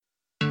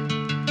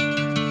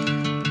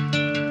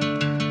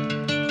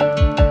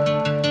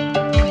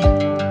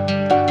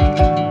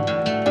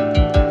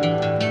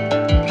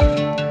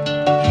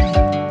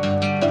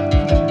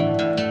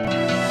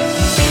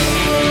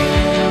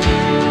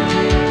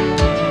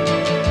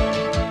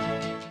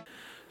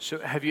So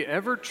have you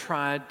ever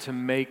tried to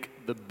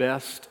make the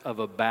best of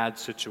a bad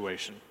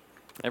situation?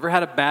 Ever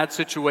had a bad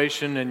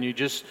situation and you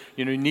just,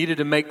 needed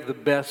to make the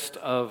best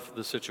of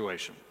the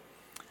situation?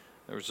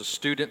 There was a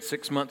student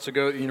 6 months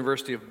ago at the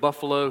University of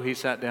Buffalo. He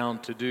sat down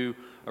to do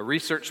a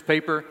research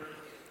paper,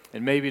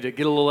 and maybe to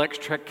get a little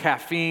extra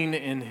caffeine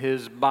in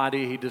his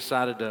body, he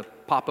decided to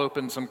pop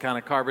open some kind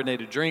of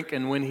carbonated drink,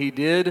 and when he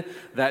did,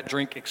 that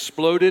drink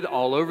exploded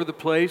all over the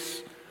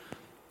place.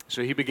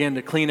 So he began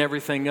to clean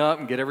everything up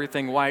and get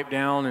everything wiped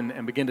down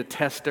and begin to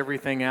test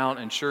everything out.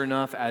 And sure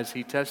enough, as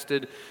he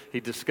tested, he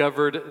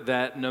discovered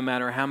that no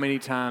matter how many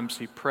times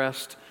he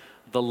pressed,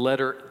 the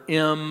letter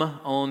M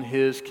on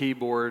his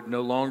keyboard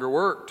no longer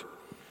worked.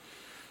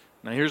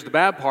 Now here's the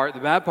bad part. The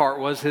bad part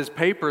was his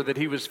paper that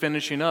he was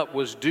finishing up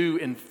was due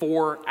in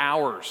 4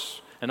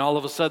 hours. And all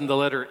of a sudden, the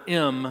letter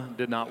M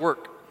did not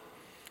work.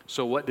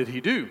 So what did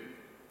he do?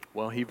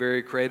 Well, he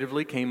very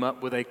creatively came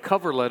up with a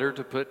cover letter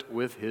to put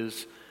with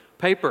his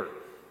paper.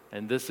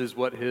 And this is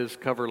what his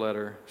cover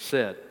letter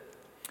said.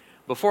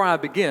 Before I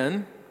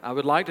begin, I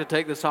would like to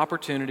take this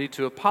opportunity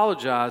to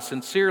apologize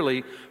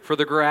sincerely for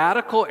the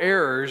grammatical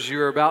errors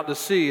you're about to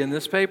see in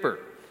this paper.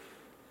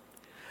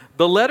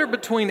 The letter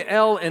between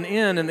L and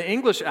N in the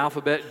English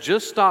alphabet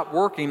just stopped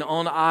working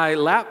on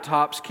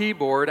laptop's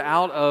keyboard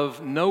out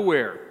of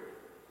nowhere.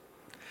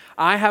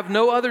 I have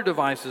no other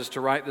devices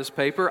to write this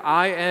paper.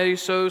 I am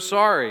so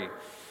sorry.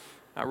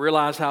 I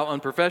realize how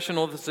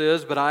unprofessional this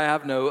is, but I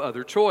have no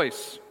other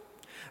choice.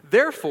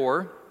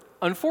 Therefore,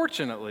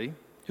 unfortunately,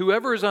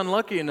 whoever is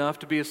unlucky enough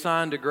to be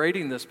assigned to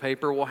grading this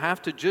paper will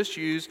have to just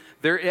use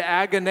their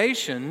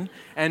imagination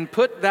and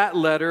put that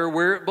letter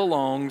where it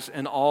belongs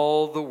and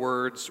all the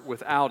words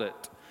without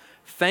it.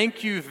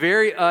 Thank you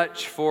very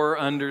much for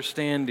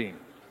understanding.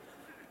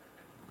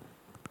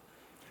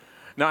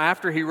 Now,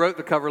 after he wrote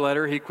the cover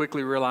letter, he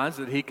quickly realized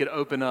that he could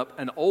open up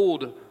an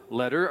old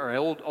letter or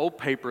old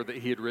paper that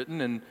he had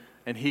written,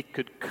 and he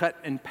could cut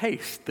and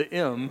paste the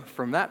M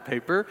from that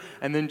paper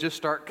and then just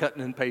start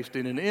cutting and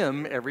pasting an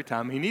M every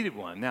time he needed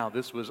one. Now,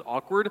 this was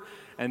awkward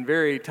and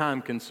very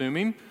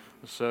time-consuming,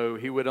 so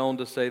he went on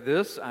to say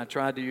this: I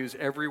tried to use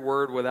every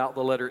word without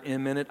the letter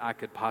M in it I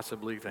could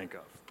possibly think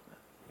of.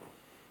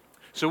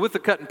 So with the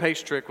cut and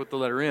paste trick with the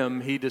letter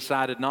M, he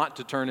decided not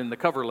to turn in the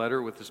cover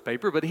letter with his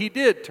paper, but he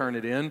did turn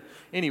it in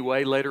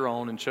anyway later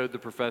on and showed the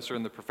professor,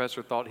 and the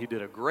professor thought he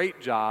did a great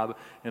job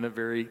in a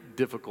very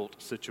difficult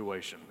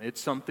situation.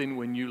 It's something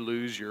when you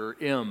lose your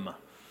M.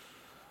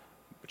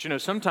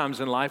 But sometimes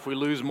in life we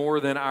lose more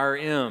than our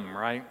M,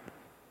 right?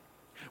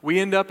 We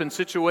end up in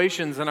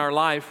situations in our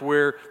life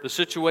where the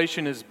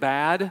situation is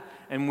bad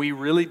and we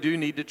really do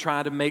need to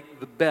try to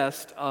make the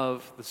best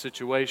of the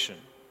situation.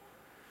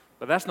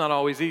 But that's not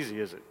always easy,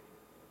 is it?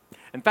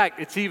 In fact,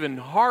 it's even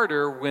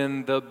harder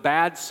when the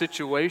bad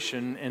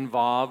situation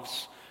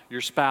involves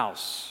your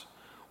spouse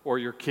or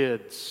your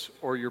kids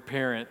or your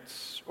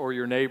parents or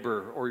your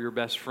neighbor or your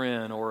best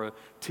friend or a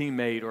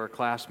teammate or a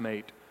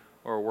classmate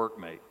or a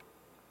workmate.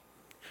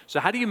 So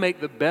how do you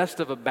make the best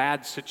of a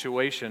bad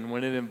situation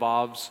when it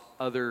involves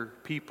other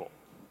people?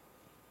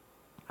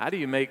 How do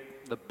you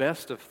make the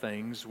best of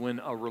things when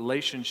a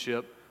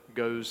relationship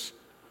goes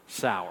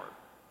sour?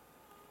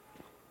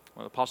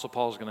 Well, the Apostle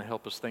Paul is going to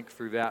help us think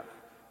through that.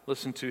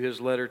 Listen to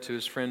his letter to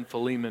his friend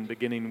Philemon,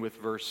 beginning with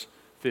verse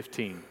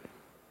 15.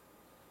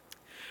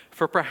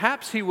 For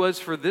perhaps he was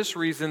for this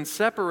reason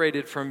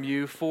separated from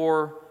you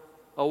for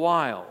a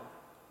while.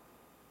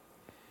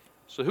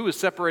 So who was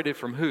separated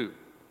from who?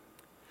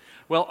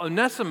 Well,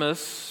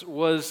 Onesimus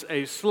was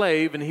a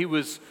slave, and he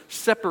was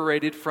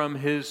separated from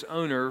his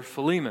owner,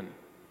 Philemon.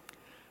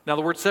 Now,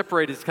 the word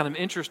separated is kind of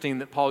interesting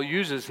that Paul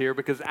uses here,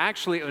 because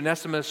actually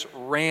Onesimus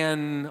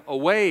ran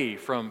away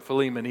from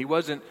Philemon. He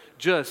wasn't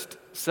just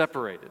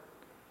separated.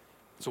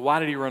 So why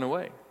did he run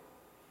away?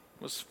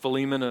 Was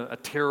Philemon a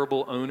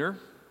terrible owner?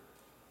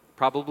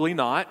 Probably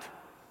not.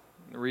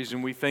 The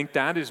reason we think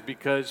that is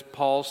because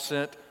Paul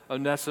sent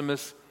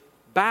Onesimus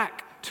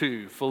back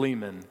to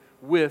Philemon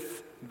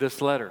with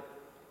this letter.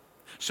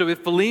 So if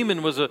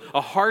Philemon was a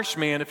harsh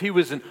man, if he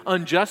was an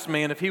unjust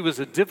man, if he was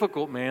a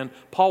difficult man,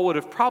 Paul would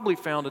have probably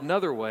found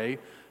another way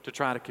to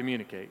try to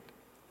communicate.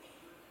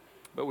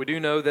 But we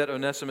do know that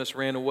Onesimus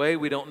ran away.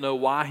 We don't know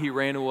why he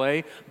ran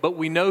away, but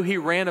we know he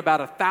ran about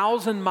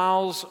 1,000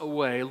 miles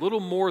away, a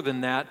little more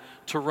than that,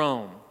 to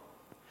Rome.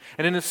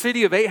 And in a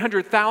city of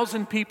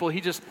 800,000 people, he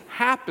just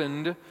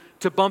happened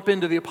to bump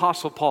into the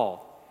Apostle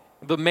Paul,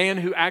 the man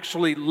who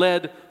actually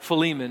led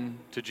Philemon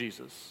to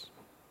Jesus.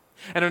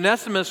 And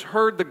Onesimus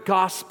heard the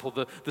gospel,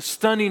 the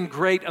stunning,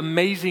 great,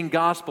 amazing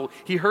gospel.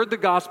 He heard the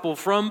gospel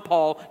from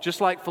Paul, just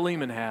like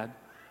Philemon had.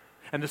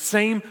 And the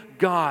same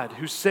God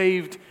who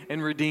saved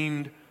and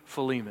redeemed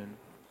Philemon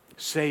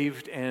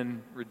saved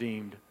and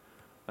redeemed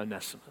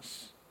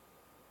Onesimus.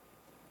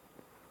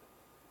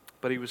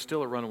 But he was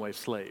still a runaway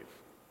slave.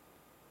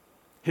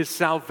 His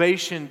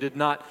salvation did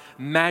not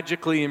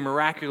magically and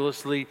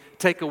miraculously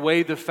take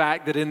away the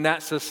fact that in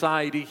that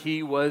society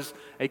he was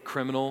a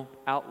criminal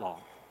outlaw.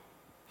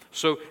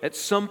 So at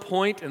some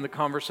point in the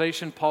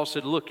conversation, Paul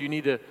said, look, you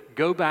need to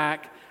go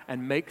back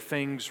and make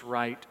things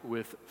right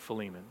with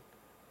Philemon.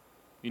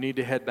 You need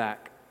to head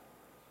back.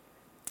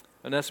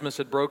 Onesimus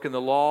had broken the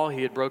law.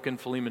 He had broken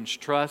Philemon's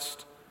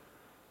trust.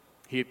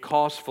 He had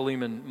cost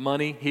Philemon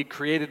money. He had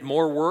created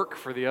more work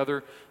for the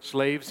other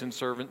slaves and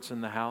servants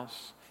in the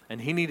house.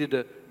 And he needed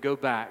to go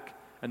back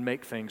and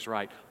make things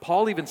right.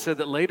 Paul even said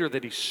that later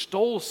that he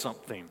stole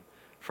something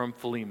from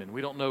Philemon. We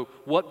don't know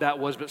what that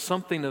was, but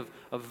something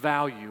of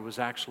value was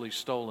actually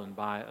stolen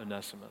by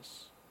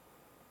Onesimus.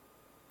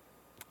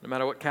 No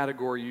matter what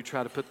category you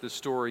try to put this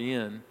story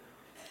in,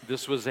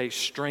 this was a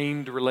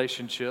strained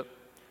relationship.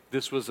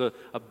 This was a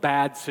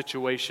bad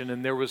situation,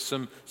 and there was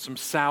some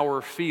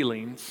sour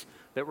feelings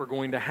that were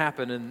going to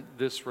happen in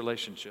this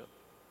relationship.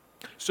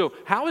 So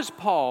how is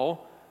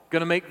Paul going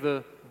to make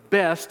the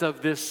best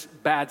of this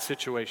bad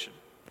situation?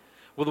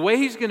 Well, the way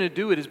he's going to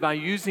do it is by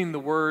using the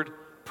word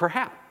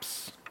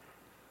perhaps.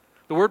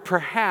 The word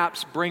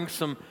perhaps brings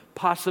some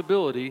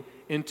possibility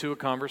into a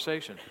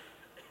conversation.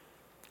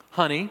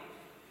 Honey,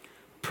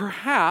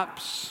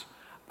 perhaps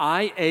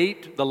I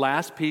ate the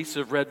last piece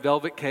of red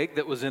velvet cake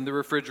that was in the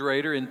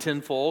refrigerator in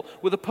tinfoil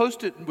with a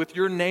Post-it with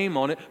your name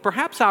on it.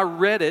 Perhaps I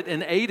read it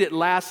and ate it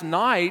last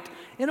night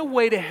in a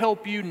way to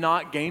help you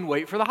not gain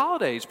weight for the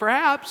holidays.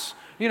 Perhaps,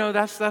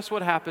 that's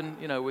what happened,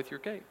 with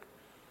your cake.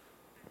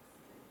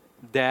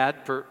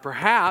 Dad,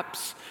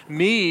 perhaps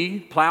me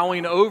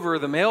plowing over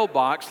the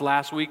mailbox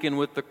last weekend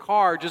with the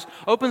car just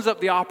opens up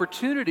the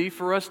opportunity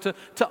for us to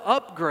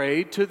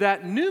upgrade to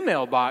that new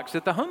mailbox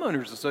that the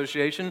Homeowners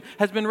Association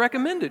has been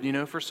recommended,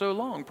 for so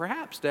long.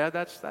 Perhaps, Dad,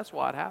 that's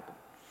why it happened.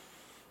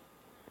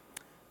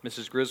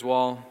 Mrs.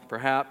 Griswold,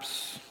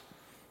 perhaps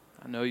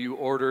I know you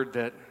ordered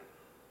that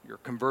your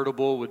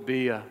convertible would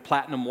be a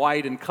platinum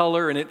white in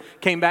color, and it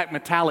came back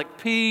metallic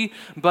pea.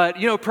 But,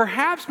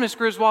 perhaps, Miss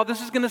Griswold,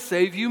 this is going to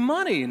save you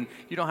money, and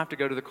you don't have to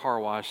go to the car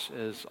wash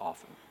as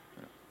often.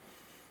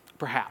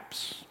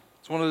 Perhaps.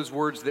 It's one of those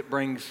words that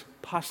brings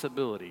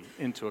possibility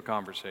into a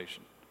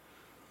conversation.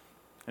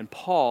 And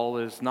Paul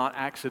is not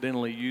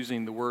accidentally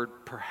using the word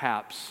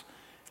perhaps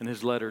in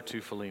his letter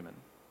to Philemon.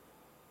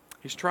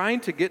 He's trying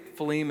to get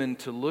Philemon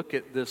to look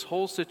at this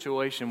whole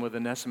situation with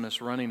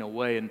Onesimus running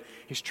away, and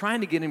he's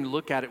trying to get him to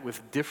look at it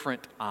with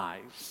different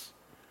eyes.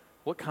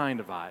 What kind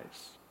of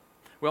eyes?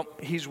 Well,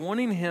 he's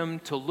wanting him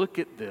to look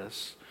at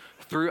this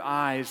through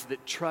eyes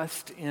that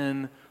trust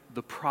in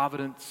the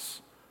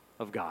providence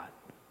of God.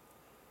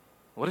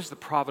 What is the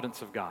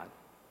providence of God?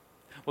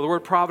 Well, the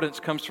word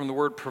providence comes from the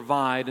word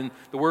provide, and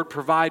the word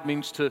provide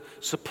means to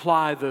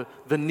supply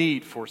the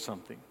need for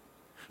something.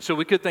 So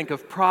we could think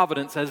of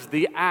providence as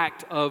the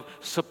act of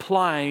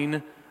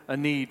supplying a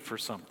need for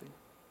something.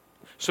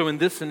 So in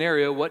this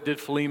scenario, what did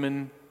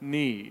Philemon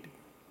need?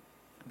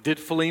 Did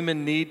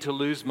Philemon need to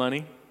lose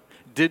money?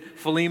 Did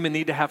Philemon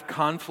need to have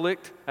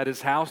conflict at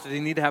his house? Did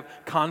he need to have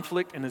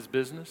conflict in his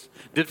business?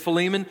 Did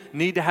Philemon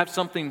need to have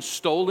something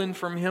stolen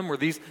from him? Were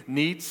these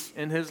needs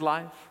in his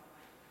life?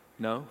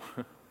 No.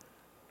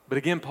 But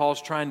again,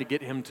 Paul's trying to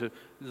get him to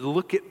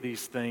look at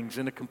these things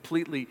in a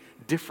completely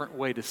different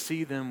way, to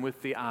see them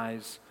with the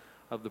eyes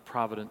of the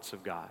providence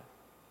of God.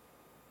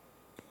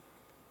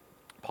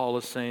 Paul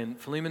is saying,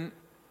 Philemon,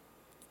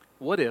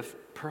 what if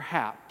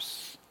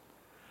perhaps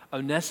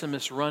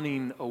Onesimus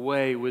running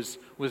away was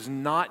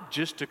not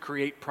just to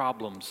create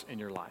problems in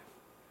your life?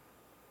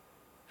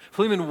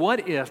 Philemon,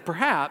 what if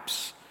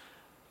perhaps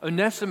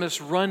Onesimus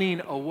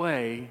running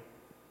away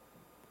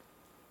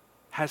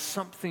has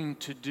something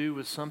to do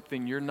with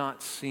something you're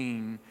not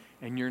seeing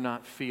and you're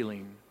not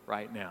feeling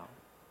right now?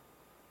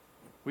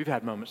 We've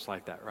had moments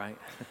like that, right?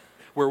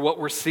 Where what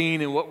we're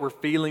seeing and what we're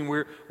feeling,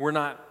 we're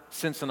not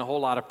sensing a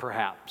whole lot of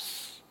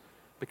perhaps,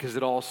 because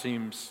it all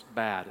seems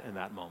bad in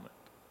that moment.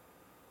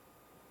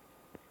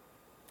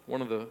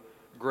 One of the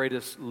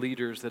greatest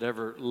leaders that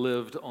ever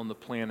lived on the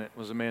planet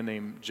was a man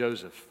named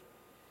Joseph.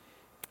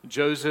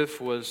 Joseph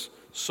was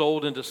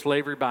sold into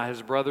slavery by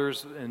his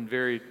brothers in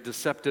very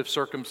deceptive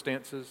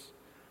circumstances.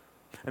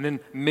 And then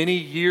many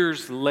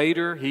years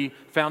later, he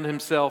found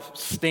himself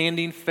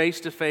standing face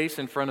to face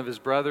in front of his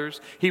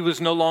brothers. He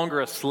was no longer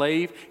a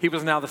slave. He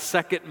was now the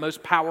second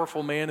most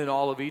powerful man in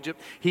all of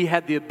Egypt. He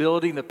had the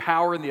ability, the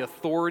power, and the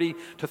authority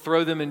to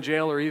throw them in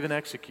jail or even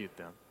execute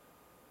them.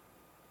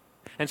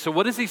 And so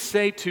what does he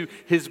say to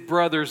his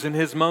brothers in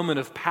his moment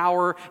of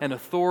power and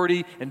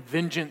authority and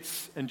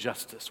vengeance and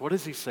justice? What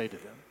does he say to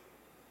them?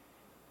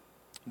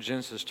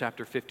 Genesis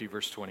chapter 50,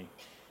 verse 20.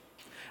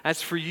 As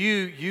for you,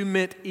 you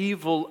meant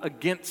evil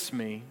against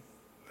me,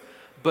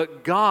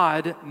 but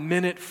God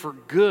meant it for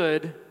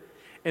good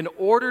in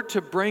order to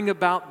bring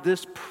about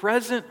this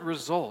present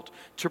result,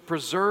 to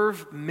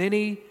preserve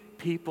many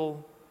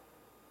people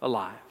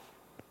alive.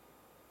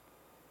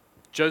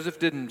 Joseph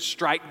didn't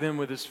strike them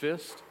with his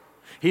fist.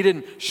 He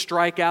didn't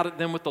strike out at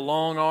them with the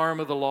long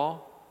arm of the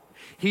law.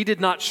 He did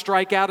not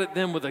strike out at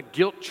them with a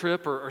guilt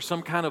trip or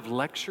some kind of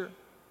lecture.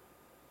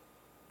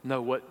 No,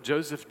 what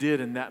Joseph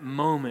did in that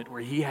moment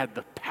where he had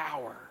the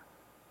power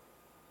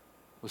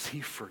was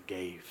he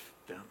forgave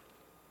them.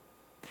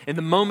 In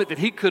the moment that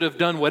he could have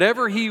done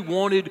whatever he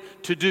wanted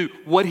to do,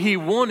 what he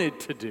wanted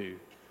to do,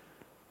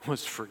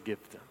 was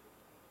forgive them.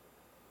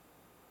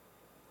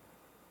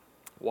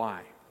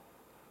 Why?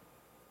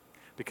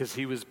 Because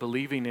he was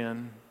believing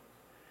in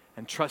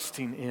and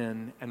trusting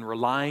in and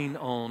relying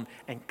on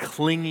and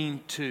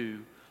clinging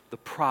to the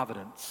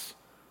providence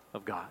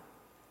of God.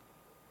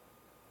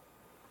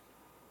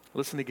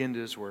 Listen again to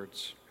his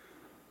words.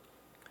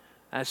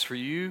 As for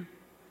you,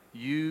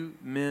 you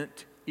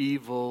meant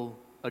evil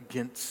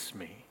against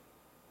me,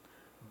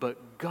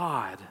 but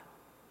God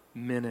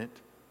meant it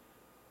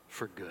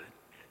for good.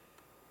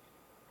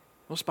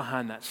 What's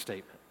behind that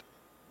statement?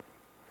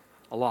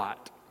 A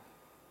lot.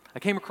 I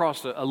came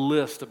across a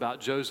list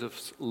about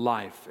Joseph's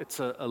life. It's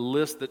a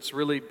list that's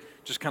really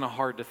just kind of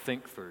hard to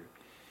think through.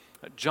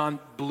 John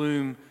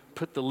Bloom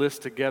put the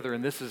list together,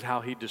 and this is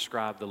how he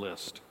described the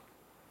list.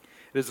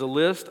 It is a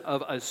list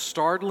of a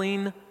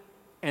startling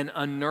and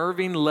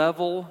unnerving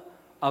level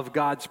of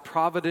God's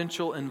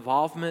providential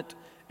involvement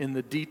in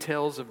the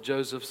details of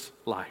Joseph's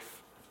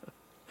life.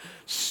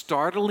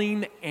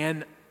 Startling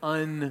and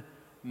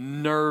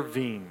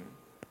unnerving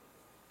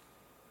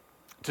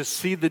to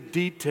see the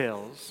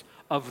details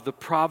of the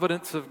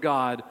providence of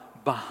God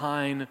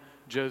behind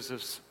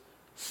Joseph's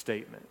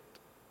statement.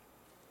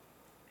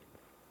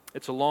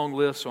 It's a long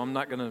list, so I'm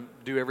not going to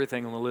do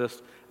everything on the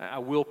list. I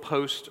will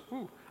post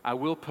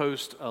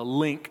a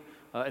link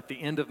at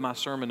the end of my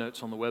sermon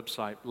notes on the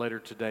website later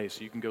today,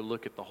 so you can go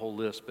look at the whole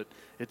list. But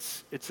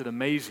it's an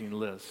amazing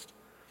list.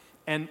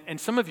 And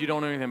some of you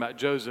don't know anything about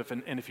Joseph,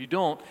 and if you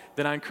don't,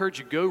 then I encourage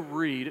you, go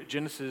read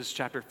Genesis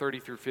chapter 30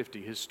 through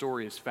 50. His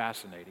story is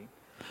fascinating.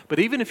 But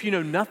even if you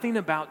know nothing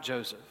about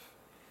Joseph,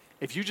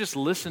 if you just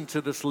listen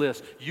to this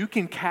list, you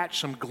can catch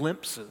some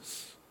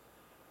glimpses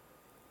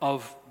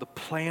of the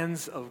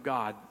plans of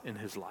God in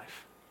his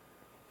life.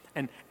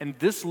 And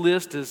this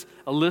list is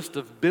a list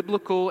of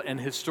biblical and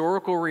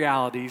historical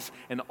realities,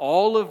 and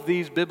all of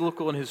these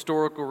biblical and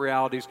historical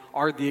realities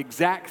are the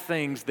exact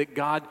things that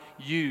God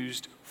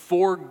used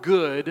for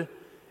good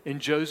in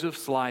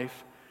Joseph's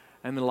life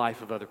and the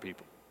life of other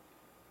people.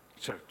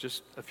 So,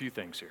 just a few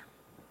things here.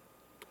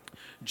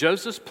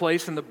 Joseph's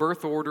place in the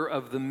birth order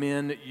of the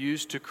men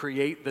used to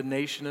create the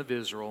nation of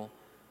Israel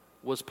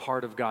was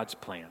part of God's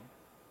plan.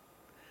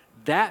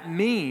 That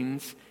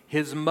means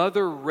his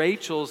mother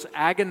Rachel's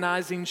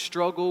agonizing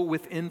struggle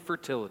with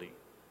infertility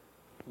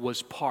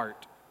was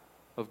part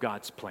of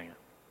God's plan.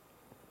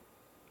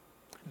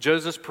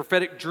 Joseph's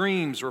prophetic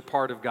dreams were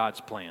part of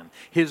God's plan.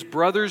 His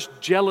brother's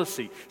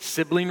jealousy,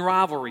 sibling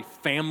rivalry,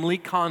 family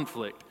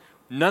conflict.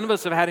 None of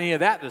us have had any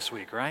of that this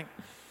week, right?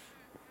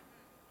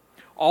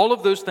 All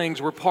of those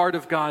things were part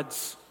of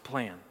God's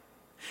plan.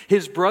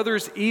 His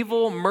brother's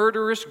evil,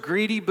 murderous,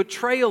 greedy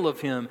betrayal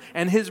of him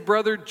and his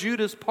brother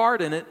Judah's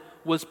part in it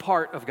was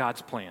part of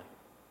God's plan.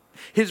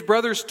 His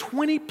brother's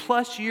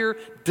 20-plus year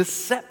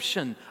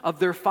deception of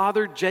their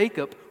father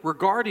Jacob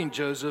regarding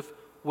Joseph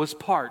was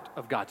part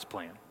of God's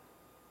plan.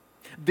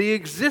 The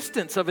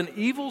existence of an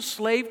evil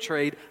slave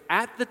trade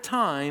at the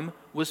time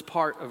was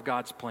part of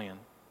God's plan.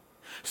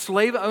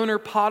 Slave owner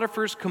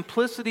Potiphar's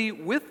complicity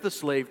with the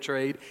slave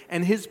trade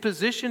and his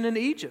position in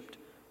Egypt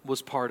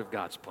was part of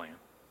God's plan.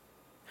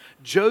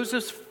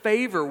 Joseph's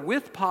favor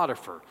with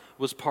Potiphar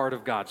was part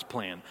of God's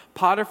plan.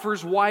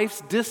 Potiphar's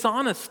wife's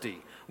dishonesty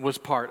was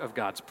part of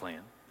God's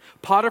plan.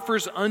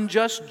 Potiphar's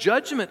unjust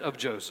judgment of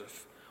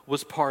Joseph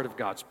was part of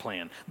God's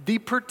plan. The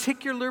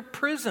particular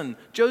prison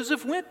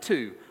Joseph went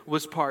to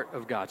was part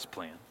of God's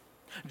plan.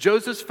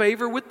 Joseph's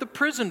favor with the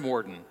prison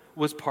warden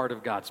was part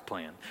of God's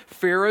plan.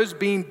 Pharaoh's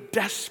being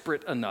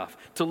desperate enough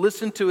to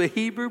listen to a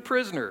Hebrew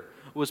prisoner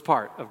was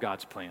part of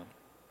God's plan.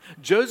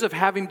 Joseph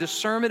having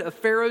discernment of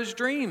Pharaoh's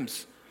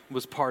dreams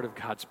was part of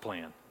God's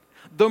plan.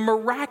 The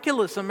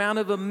miraculous amount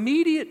of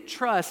immediate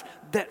trust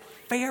that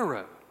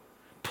Pharaoh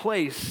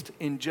placed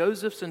in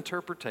Joseph's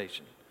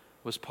interpretation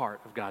was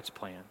part of God's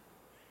plan.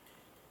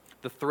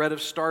 The threat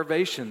of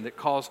starvation that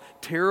caused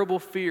terrible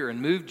fear and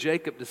moved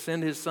Jacob to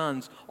send his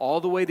sons all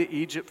the way to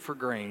Egypt for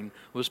grain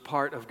was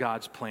part of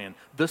God's plan.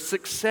 The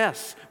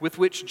success with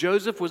which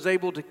Joseph was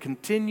able to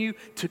continue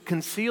to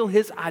conceal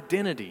his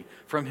identity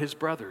from his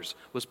brothers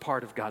was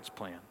part of God's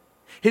plan.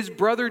 His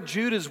brother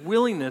Judah's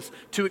willingness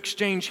to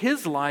exchange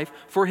his life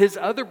for his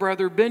other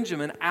brother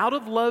Benjamin out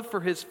of love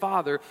for his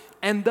father,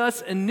 and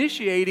thus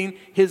initiating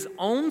his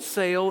own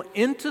sale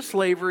into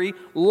slavery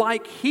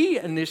like he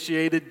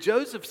initiated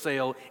Joseph's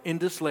sale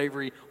into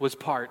slavery, was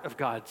part of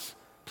God's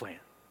plan.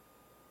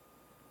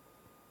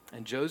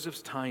 And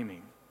Joseph's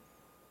timing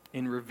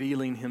in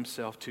revealing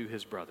himself to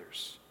his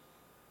brothers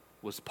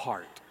was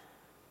part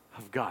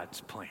of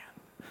God's plan.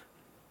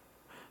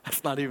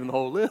 That's not even the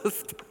whole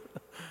list.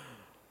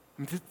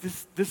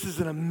 This is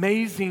an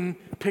amazing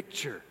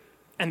picture.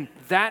 And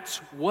that's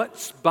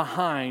what's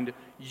behind,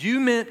 you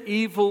meant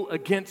evil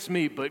against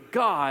me, but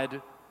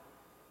God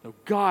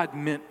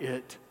meant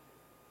it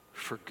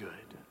for good.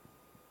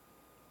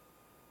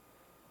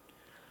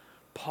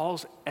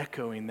 Paul's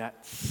echoing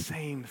that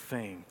same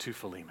thing to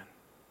Philemon.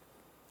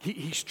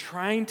 He's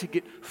trying to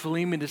get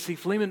Philemon to see,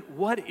 Philemon,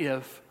 what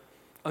if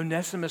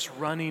Onesimus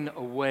running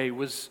away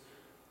was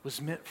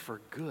meant for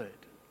good?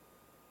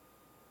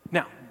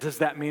 Now, does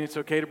that mean it's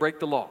okay to break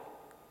the law?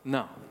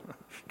 No,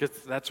 because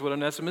that's what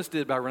Onesimus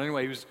did by running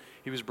away.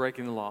 He was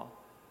breaking the law.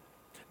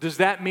 Does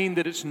that mean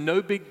that it's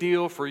no big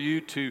deal for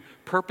you to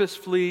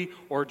purposefully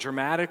or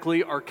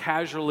dramatically or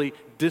casually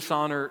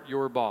dishonor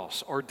your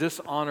boss or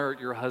dishonor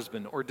your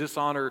husband or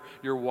dishonor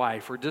your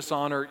wife or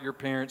dishonor your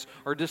parents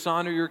or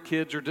dishonor your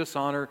kids or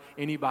dishonor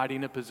anybody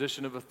in a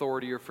position of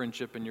authority or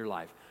friendship in your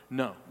life?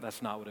 No,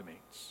 that's not what it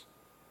means.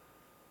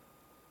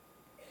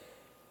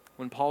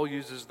 When Paul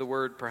uses the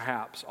word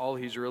perhaps, all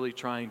he's really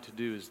trying to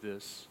do is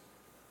this.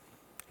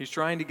 He's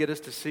trying to get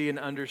us to see and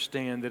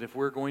understand that if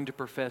we're going to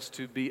profess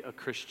to be a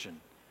Christian,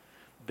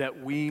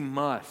 that we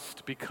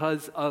must,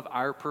 because of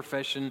our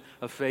profession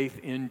of faith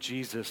in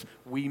Jesus,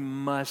 we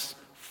must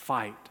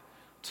fight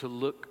to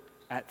look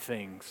at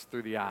things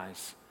through the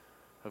eyes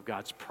of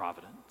God's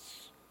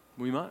providence.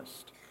 We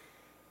must.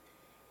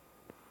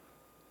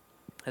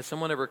 Has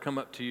someone ever come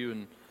up to you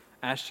and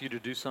asked you to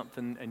do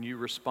something and you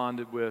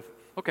responded with,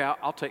 okay,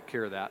 I'll take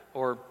care of that,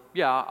 or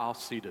yeah, I'll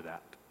see to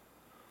that?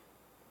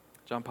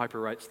 John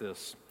Piper writes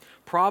this: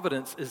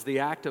 providence is the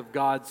act of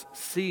God's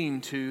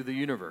seeing to the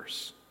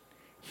universe.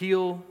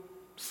 He'll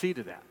see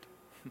to that.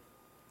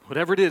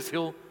 Whatever it is,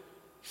 He'll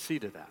see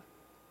to that.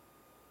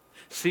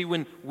 See,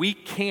 when we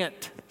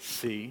can't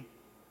see,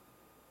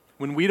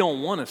 when we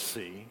don't want to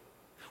see,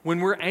 when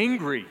we're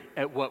angry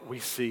at what we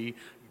see,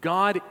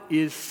 God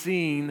is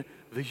seeing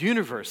the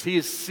universe. He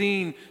is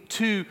seeing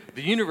to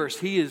the universe.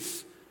 He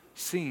is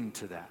seeing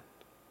to that.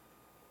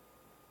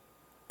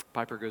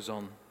 Piper goes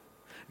on.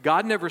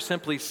 God never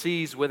simply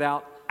sees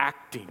without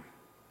acting.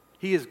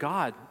 He is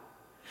God.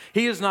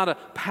 He is not a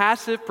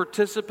passive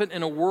participant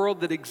in a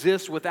world that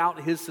exists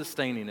without His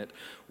sustaining it.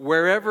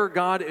 Wherever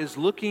God is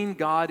looking,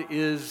 God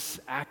is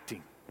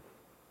acting.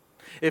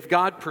 If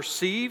God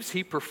perceives,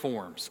 He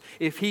performs.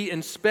 If He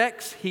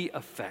inspects, He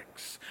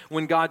affects.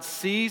 When God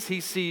sees, He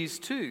sees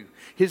too.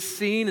 His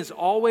seeing is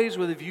always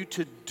with a view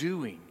to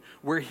doing.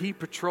 Where He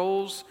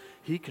patrols,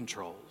 He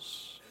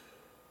controls.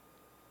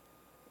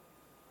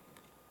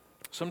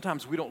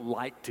 Sometimes we don't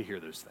like to hear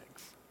those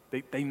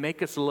things. They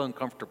make us a little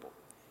uncomfortable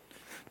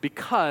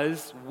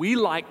because we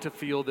like to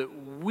feel that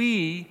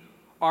we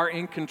are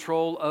in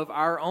control of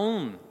our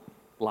own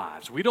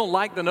lives. We don't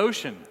like the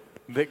notion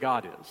that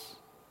God is.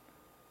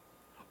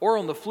 Or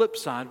on the flip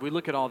side, we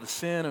look at all the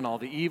sin and all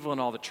the evil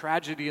and all the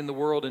tragedy in the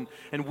world,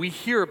 and we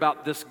hear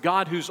about this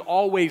God who's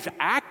always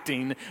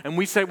acting, and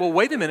we say, well,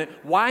 wait a minute,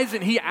 why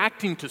isn't He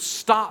acting to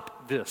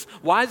stop this?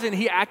 Why isn't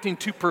He acting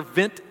to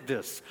prevent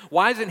this?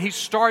 Why isn't He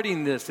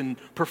starting this and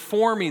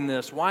performing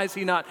this? Why is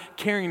He not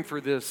caring for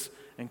this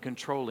and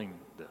controlling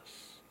this?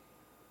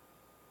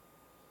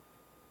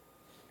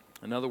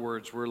 In other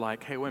words, we're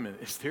like, hey, wait a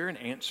minute, is there an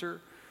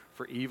answer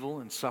for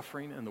evil and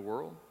suffering in the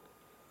world?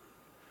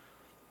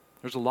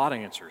 There's a lot of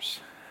answers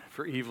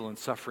for evil and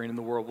suffering in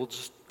the world. We'll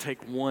just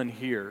take one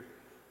here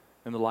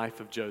in the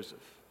life of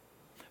Joseph.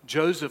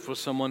 Joseph was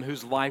someone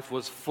whose life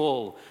was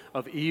full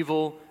of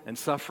evil and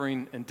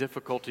suffering and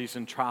difficulties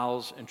and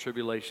trials and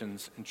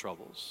tribulations and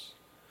troubles.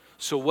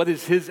 So what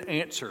is his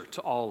answer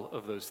to all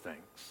of those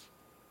things?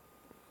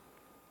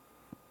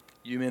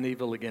 You meant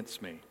evil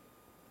against me,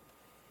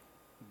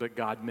 but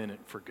God meant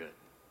it for good.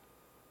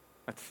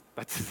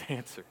 That's his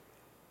answer.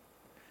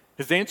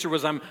 His answer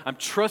was, I'm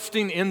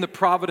trusting in the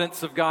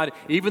providence of God,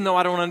 even though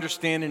I don't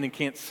understand it and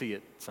can't see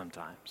it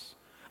sometimes.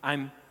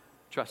 I'm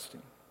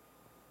trusting.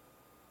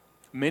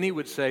 Many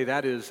would say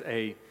that is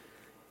a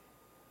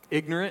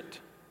ignorant,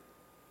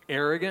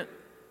 arrogant,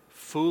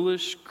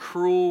 foolish,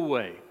 cruel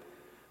way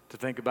to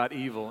think about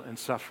evil and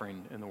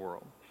suffering in the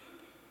world.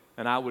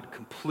 And I would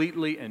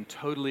completely and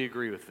totally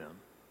agree with them,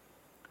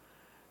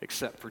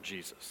 except for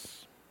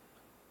Jesus.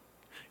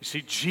 You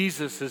see,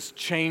 Jesus has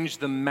changed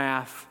the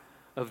math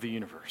of the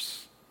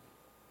universe.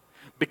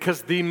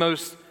 Because the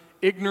most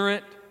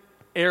ignorant,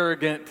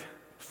 arrogant,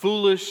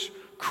 foolish,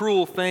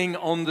 cruel thing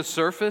on the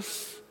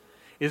surface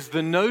is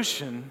the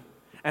notion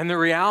and the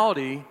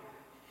reality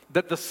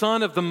that the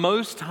Son of the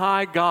Most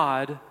High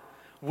God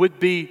would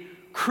be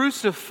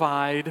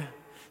crucified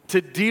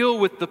to deal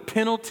with the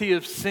penalty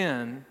of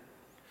sin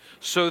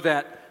so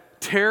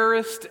that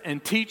terrorists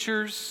and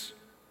teachers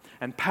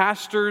and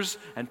pastors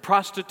and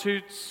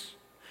prostitutes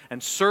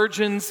and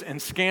surgeons and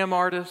scam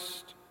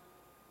artists,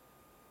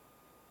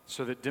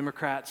 so that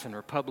Democrats and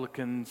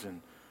Republicans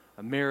and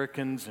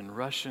Americans and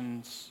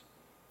Russians,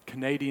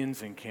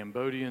 Canadians and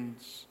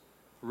Cambodians,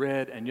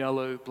 red and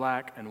yellow,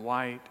 black and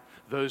white,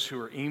 those who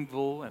are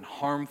evil and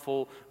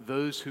harmful,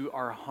 those who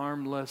are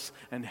harmless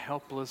and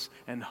helpless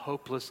and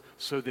hopeless,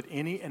 so that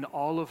any and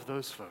all of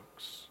those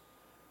folks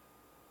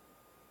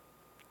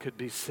could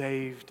be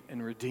saved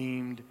and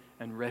redeemed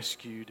and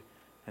rescued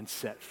and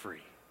set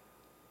free.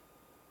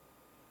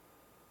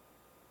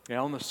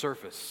 Yeah, on the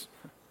surface,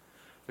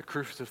 the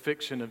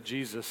crucifixion of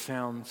Jesus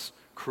sounds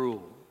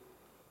cruel,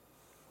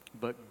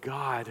 but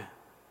God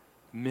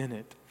meant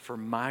it for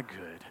my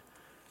good,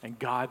 and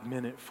God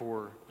meant it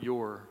for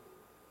your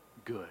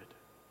good.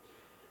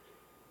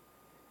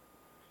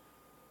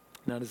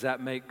 Now, does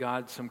that make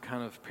God some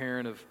kind of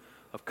parent of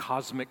of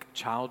cosmic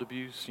child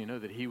abuse,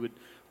 that he would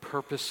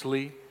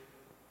purposely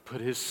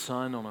put his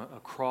son on a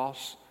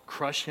cross,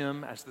 crush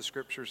him, as the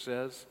scripture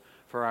says,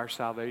 for our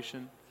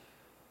salvation.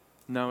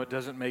 No, it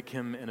doesn't make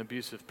him an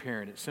abusive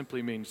parent. It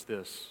simply means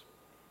this: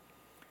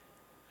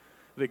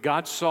 that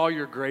God saw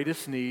your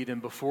greatest need,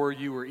 and before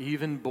you were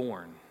even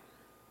born,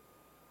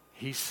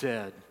 he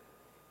said,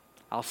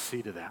 I'll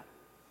see to that.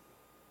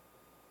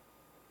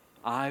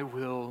 I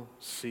will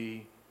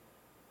see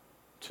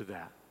to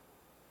that.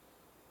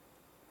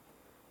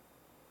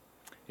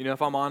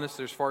 If I'm honest,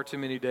 there's far too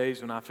many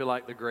days when I feel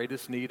like the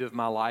greatest need of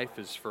my life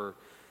is for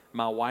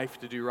my wife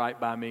to do right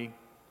by me,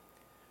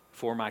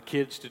 for my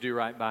kids to do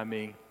right by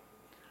me,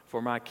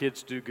 for my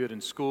kids to do good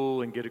in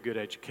school and get a good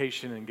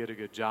education and get a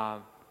good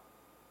job.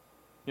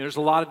 There's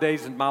a lot of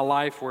days in my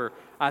life where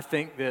I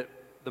think that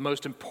the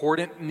most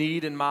important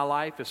need in my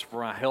life is for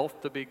my health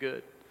to be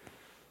good.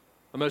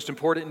 The most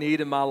important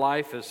need in my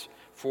life is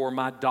for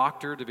my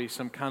doctor to be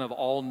some kind of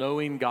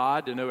all-knowing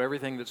God, to know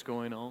everything that's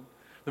going on.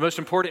 The most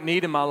important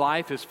need in my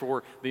life is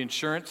for the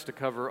insurance to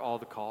cover all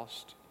the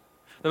cost.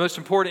 The most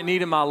important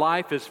need in my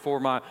life is for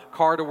my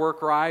car to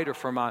work right, or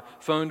for my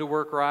phone to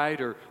work right,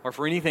 or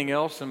for anything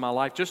else in my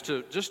life just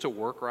to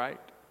work right.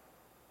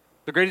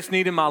 The greatest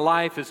need in my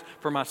life is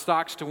for my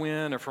stocks to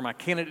win, or for my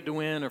candidate to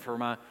win, or for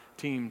my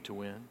team to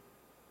win.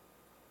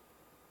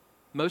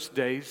 Most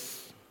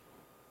days,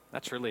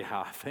 that's really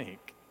how I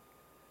think.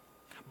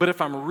 But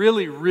if I'm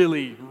really,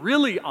 really,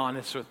 really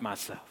honest with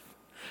myself,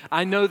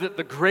 I know that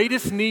the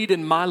greatest need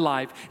in my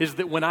life is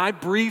that when I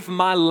breathe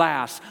my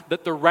last,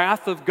 that the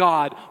wrath of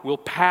God will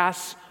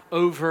pass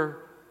over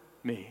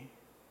me.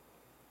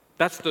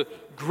 That's the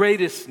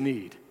greatest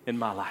need in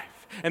my life.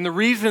 And the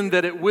reason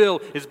that it will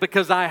is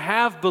because I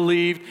have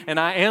believed, and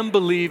I am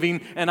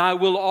believing, and I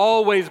will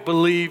always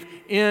believe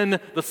in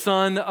the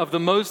Son of the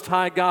Most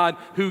High God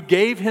who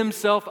gave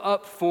himself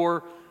up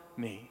for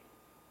me.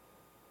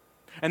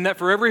 And that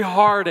for every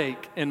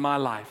heartache in my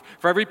life,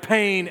 for every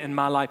pain in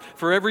my life,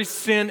 for every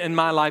sin in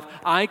my life,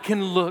 I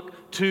can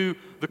look to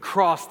the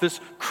cross, this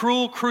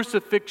cruel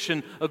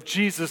crucifixion of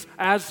Jesus,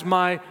 as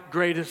my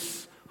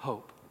greatest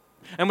hope.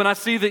 And when I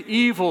see the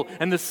evil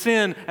and the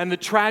sin and the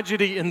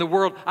tragedy in the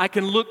world, I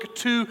can look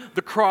to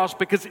the cross,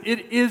 because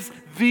it is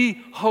the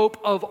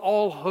hope of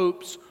all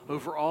hopes,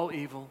 over all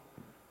evil,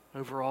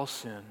 over all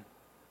sin,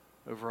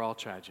 over all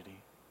tragedy.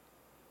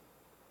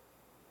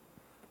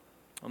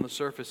 On the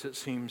surface, it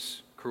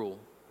seems cruel,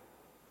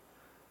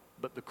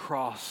 but the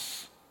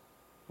cross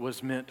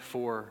was meant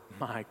for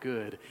my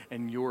good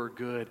and your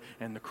good,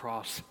 and the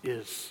cross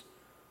is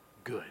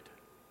good.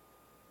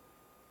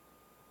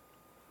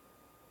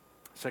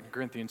 2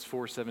 Corinthians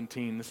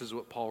 4:17, this is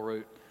what Paul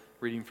wrote,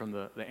 reading from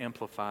the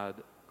Amplified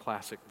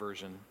Classic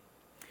Version.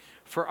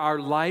 For our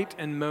light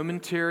and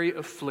momentary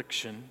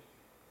affliction,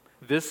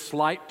 this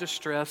slight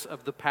distress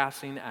of the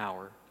passing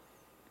hour.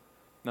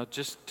 Now,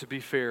 just to be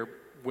fair,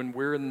 when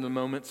we're in the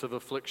moments of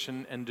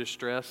affliction and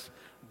distress,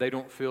 they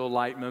don't feel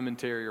light,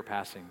 momentary, or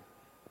passing,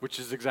 which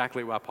is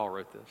exactly why Paul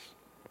wrote this.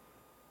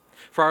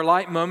 For our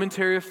light,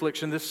 momentary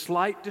affliction, this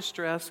slight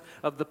distress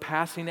of the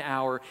passing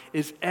hour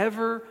is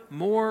ever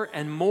more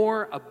and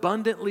more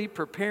abundantly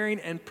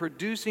preparing and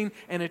producing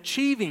and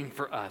achieving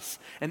for us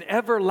an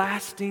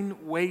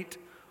everlasting weight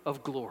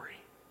of glory.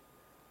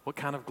 What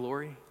kind of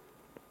glory?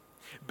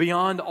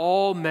 Beyond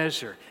all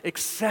measure,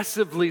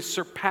 excessively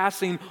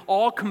surpassing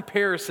all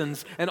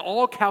comparisons and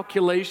all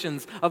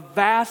calculations, of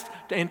vast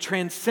and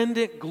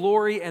transcendent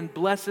glory and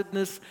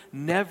blessedness,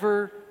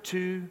 never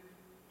to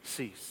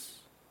cease.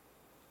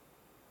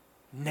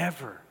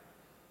 Never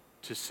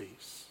to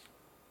cease.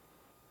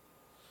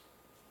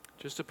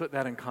 Just to put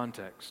that in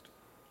context,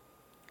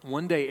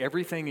 one day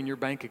everything in your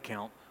bank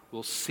account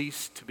will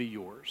cease to be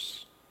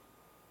yours.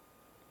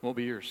 It won't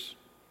be yours.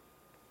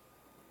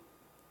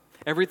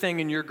 Everything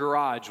in your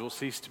garage will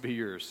cease to be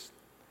yours.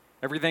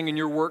 Everything in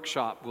your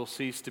workshop will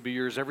cease to be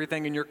yours.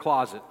 Everything in your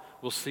closet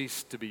will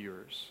cease to be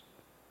yours.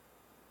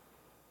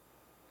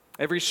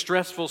 Every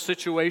stressful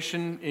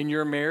situation in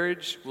your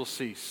marriage will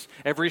cease.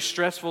 Every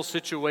stressful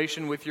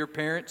situation with your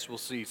parents will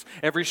cease.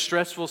 Every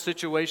stressful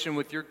situation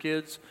with your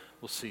kids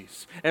will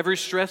cease. Every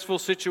stressful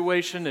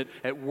situation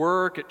at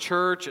work, at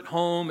church, at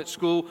home, at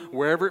school,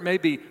 wherever it may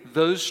be,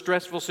 those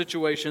stressful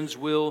situations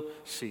will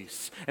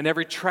cease. And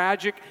every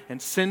tragic and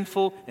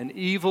sinful and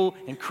evil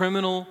and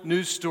criminal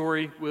news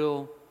story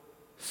will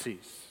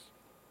cease.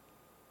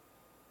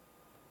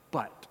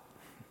 But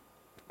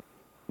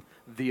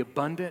the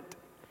abundant,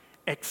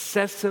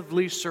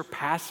 excessively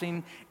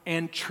surpassing,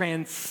 and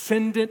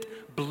transcendent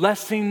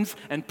blessings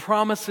and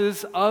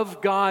promises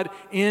of God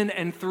in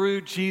and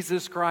through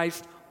Jesus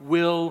Christ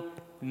will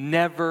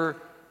never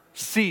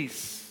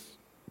cease.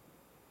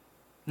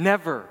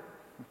 Never.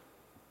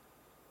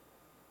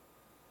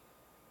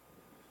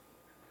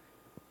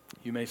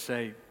 You may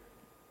say,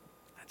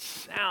 that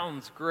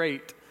sounds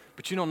great,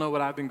 but you don't know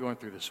what I've been going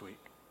through this week.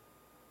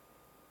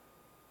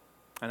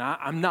 And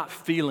I'm not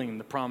feeling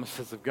the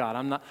promises of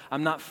God.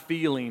 I'm not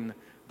feeling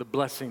the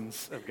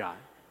blessings of God.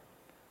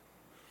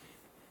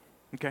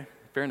 Okay,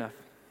 fair enough.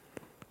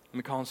 Let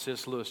me call on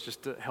C.S. Lewis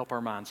just to help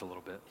our minds a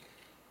little bit.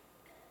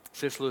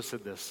 C.S. Lewis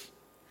said this: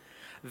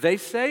 "They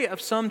say of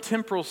some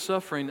temporal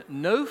suffering,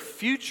 no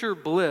future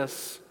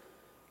bliss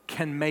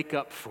can make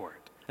up for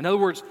it." In other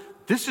words,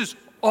 this is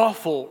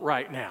awful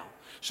right now.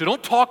 So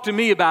don't talk to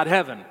me about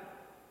heaven.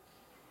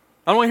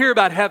 I don't want to hear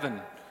about heaven.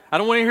 I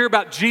don't want to hear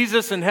about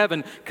Jesus in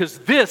heaven because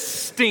this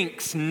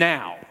stinks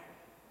now.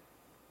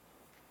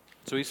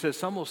 So he says,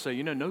 some will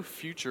say, no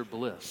future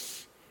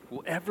bliss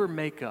will ever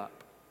make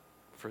up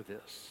for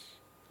this.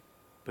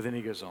 But then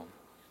he goes on.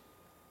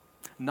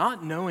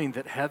 Not knowing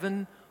that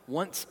heaven,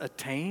 once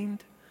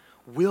attained,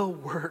 will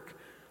work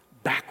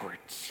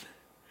backwards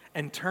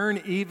and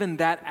turn even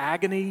that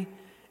agony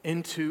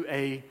into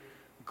a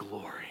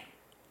glory.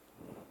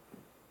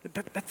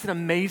 That's an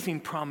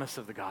amazing promise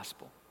of the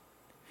gospel.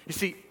 You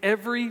see,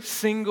 every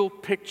single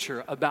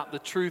picture about the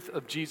truth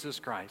of Jesus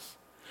Christ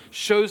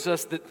shows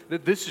us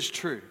that this is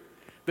true.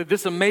 That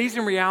this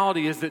amazing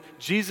reality is that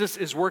Jesus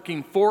is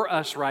working for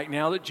us right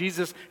now, that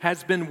Jesus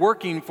has been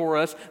working for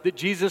us, that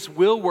Jesus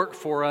will work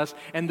for us,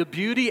 and the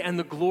beauty and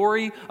the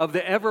glory of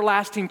the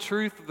everlasting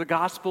truth of the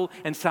gospel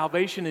and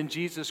salvation in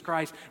Jesus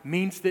Christ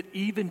means that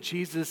even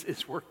Jesus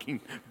is working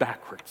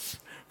backwards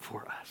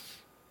for us.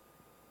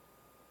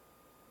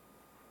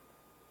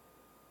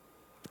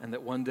 And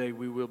that one day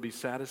we will be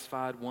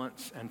satisfied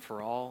once and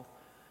for all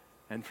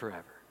and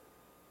forever.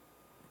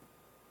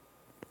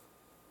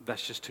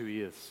 That's just who he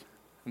is.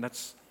 And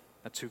that's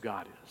who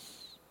God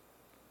is.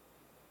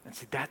 And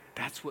see,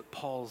 that's what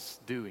Paul's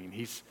doing.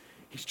 He's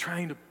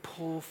trying to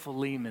pull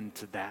Philemon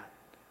to that.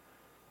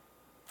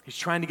 He's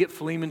trying to get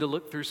Philemon to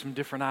look through some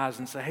different eyes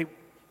and say, hey,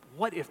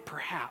 what if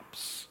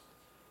perhaps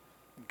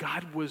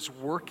God was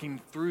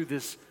working through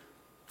this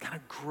kind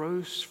of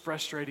gross,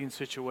 frustrating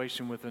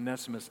situation with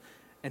Onesimus,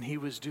 and he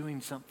was doing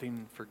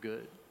something for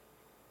good?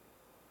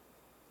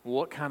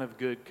 What kind of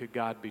good could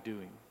God be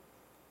doing?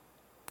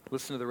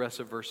 Listen to the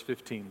rest of verse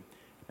 15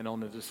 and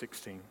on into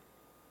 16.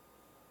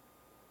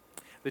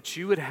 That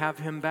you would have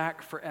him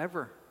back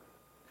forever,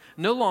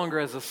 no longer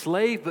as a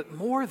slave, but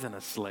more than a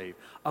slave,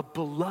 a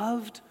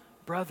beloved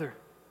brother,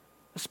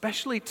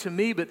 especially to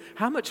me, but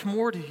how much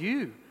more to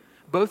you,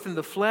 both in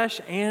the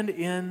flesh and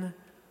in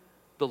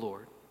the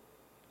Lord.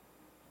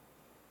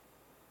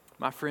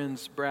 My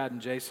friends Brad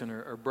and Jason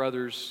are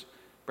brothers.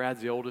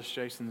 Brad's the oldest,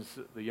 Jason's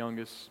the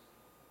youngest.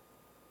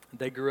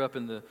 They grew up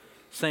in the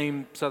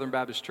same Southern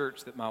Baptist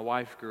church that my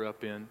wife grew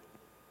up in.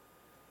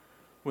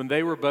 When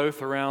they were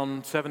both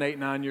around 7, 8,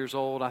 9 years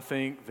old, I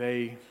think,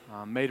 they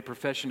made a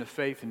profession of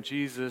faith in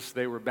Jesus.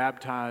 They were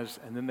baptized,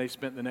 and then they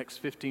spent the next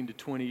 15 to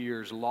 20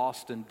 years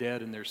lost and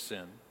dead in their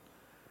sin.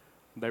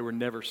 They were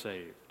never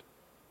saved.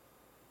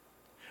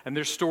 And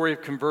their story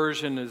of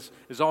conversion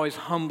is always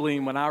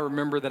humbling when I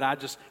remember that I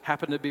just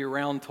happened to be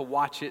around to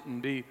watch it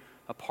and be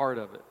a part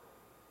of it.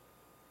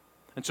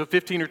 And so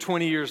 15 or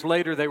 20 years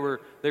later, they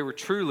were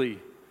truly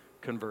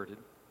converted.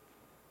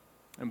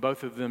 And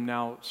both of them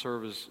now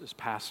serve as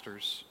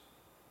pastors.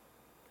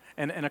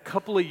 And a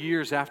couple of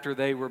years after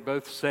they were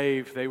both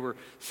saved, they were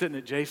sitting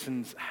at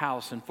Jason's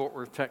house in Fort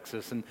Worth,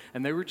 Texas, and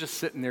they were just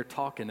sitting there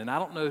talking. And I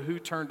don't know who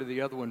turned to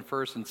the other one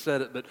first and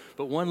said it,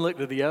 but one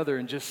looked at the other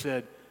and just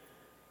said,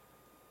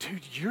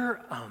 "Dude, you're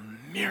a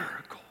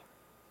miracle."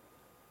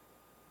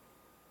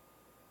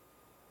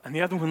 And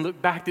the other one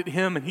looked back at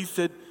him and he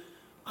said,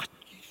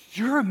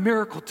 "You're a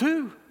miracle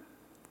too."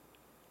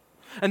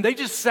 And they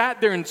just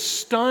sat there in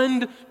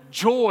stunned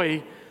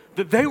joy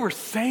that they were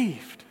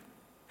saved.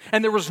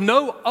 And there was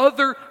no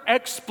other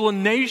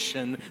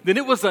explanation than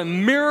it was a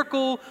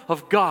miracle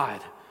of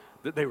God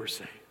that they were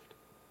saved.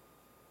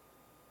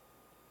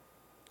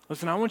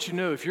 Listen, I want you to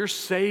know, if you're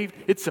saved,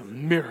 it's a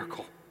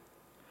miracle.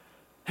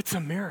 It's a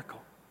miracle.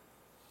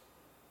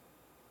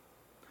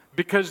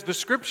 Because the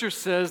scripture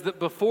says that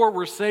before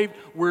we're saved,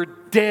 we're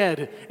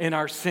dead in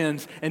our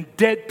sins. And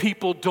dead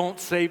people don't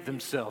save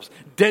themselves.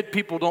 Dead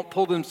people don't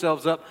pull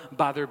themselves up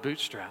by their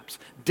bootstraps.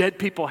 Dead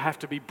people have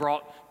to be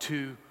brought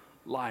to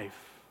life.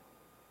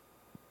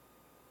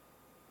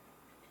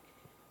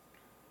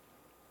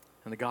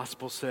 And the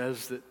gospel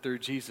says that through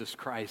Jesus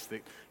Christ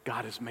that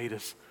God has made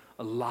us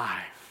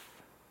alive.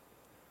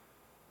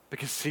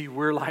 Because see,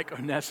 we're like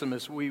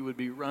Onesimus. We would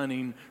be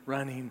running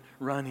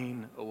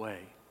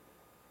away.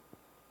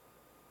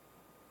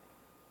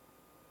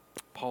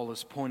 Paul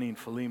is pointing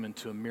Philemon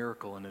to a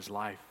miracle in his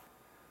life.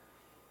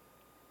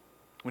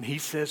 When he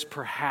says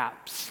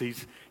perhaps,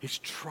 he's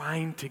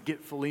trying to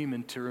get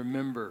Philemon to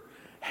remember,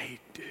 hey,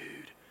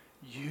 dude,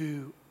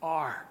 you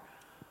are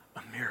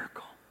a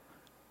miracle.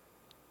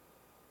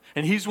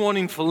 And he's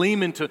wanting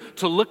Philemon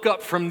to look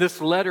up from this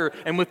letter,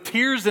 and with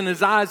tears in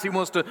his eyes, he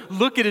wants to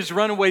look at his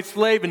runaway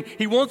slave, and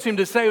he wants him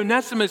to say,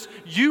 Onesimus,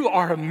 you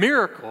are a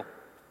miracle.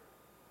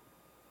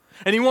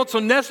 And he wants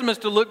Onesimus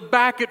to look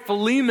back at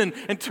Philemon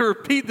and to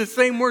repeat the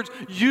same words,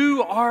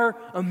 you are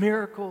a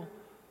miracle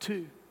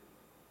too.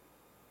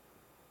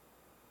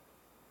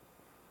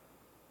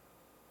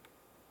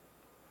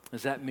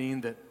 Does that mean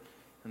that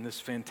in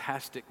this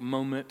fantastic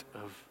moment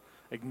of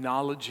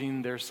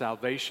acknowledging their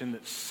salvation,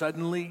 that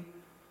suddenly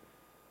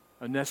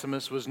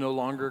Onesimus was no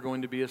longer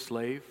going to be a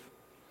slave,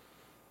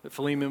 that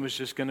Philemon was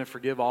just going to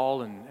forgive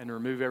all and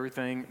remove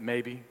everything.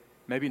 Maybe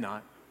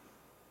not.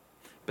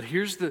 But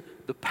here's the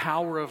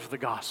power of the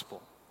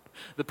gospel.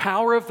 The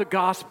power of the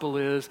gospel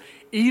is,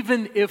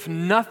 even if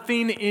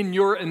nothing in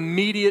your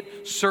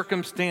immediate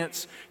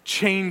circumstance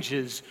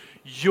changes,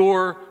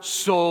 your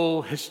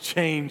soul has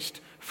changed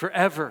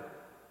forever.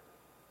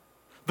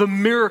 The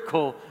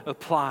miracle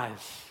applies.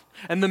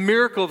 And the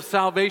miracle of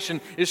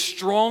salvation is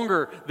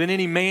stronger than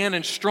any man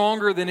and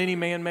stronger than any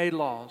man-made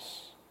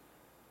laws.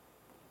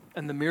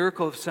 And the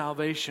miracle of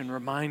salvation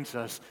reminds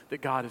us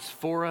that God is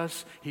for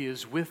us, He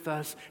is with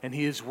us, and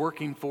He is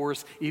working for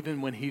us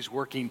even when He's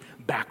working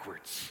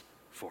backwards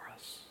for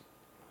us.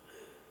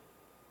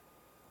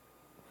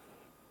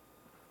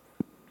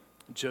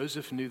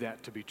 Joseph knew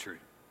that to be true.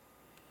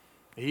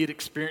 He had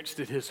experienced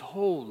it his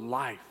whole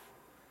life.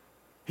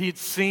 He had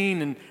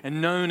seen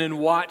and known and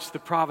watched the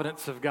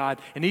providence of God.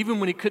 And even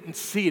when he couldn't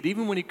see it,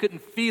 even when he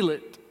couldn't feel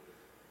it,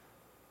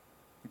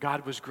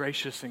 God was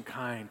gracious and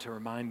kind to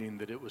remind him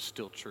that it was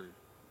still true.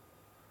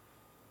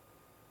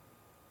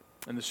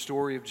 And the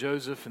story of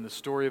Joseph and the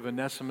story of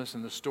Onesimus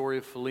and the story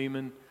of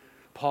Philemon,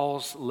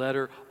 Paul's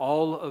letter,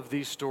 all of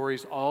these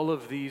stories, all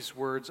of these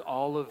words,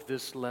 all of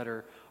this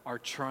letter are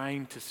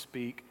trying to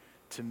speak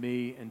to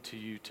me and to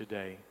you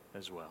today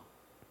as well.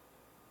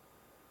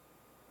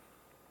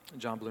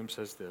 John Bloom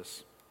says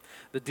this: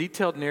 the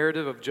detailed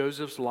narrative of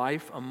Joseph's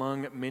life,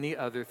 among many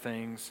other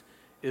things,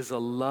 is a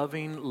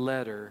loving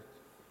letter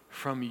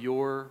from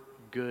your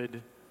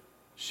good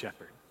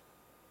shepherd.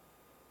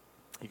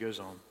 He goes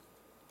on.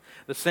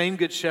 The same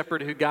good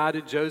shepherd who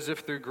guided Joseph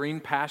through green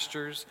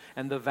pastures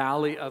and the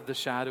valley of the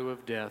shadow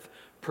of death,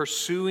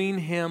 pursuing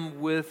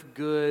him with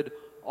good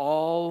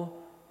all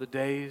the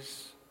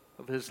days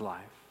of his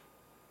life.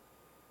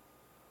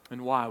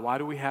 And why? Why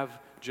do we have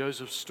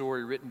Joseph's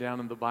story written down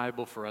in the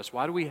Bible for us?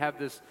 Why do we have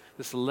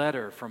this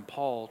letter from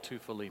Paul to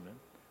Philemon?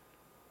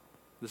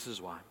 This is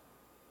why.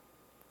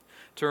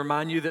 To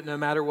remind you that no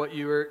matter what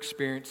you are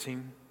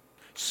experiencing,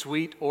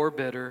 sweet or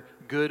bitter,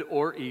 good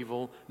or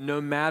evil,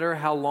 no matter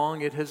how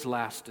long it has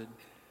lasted,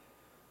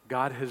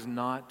 God has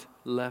not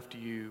left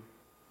you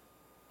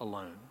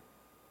alone.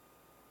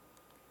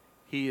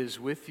 He is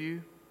with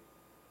you.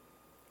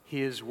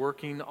 He is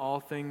working all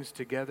things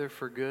together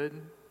for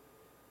good,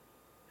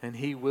 and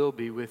He will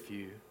be with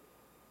you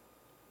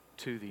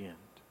to the end.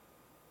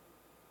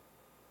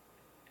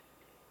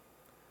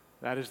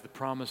 That is the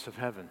promise of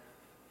heaven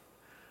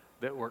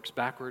that works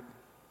backward,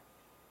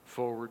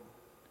 forward,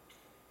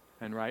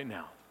 and right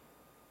now.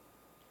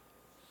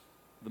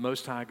 The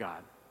Most High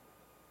God,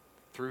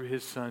 through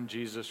His Son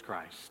Jesus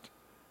Christ,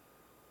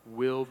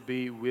 will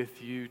be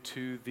with you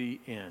to the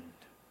end.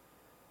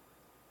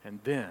 And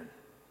then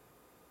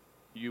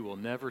you will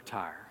never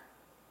tire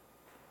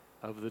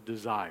of the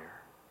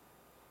desire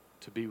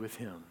to be with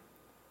Him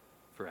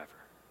forever.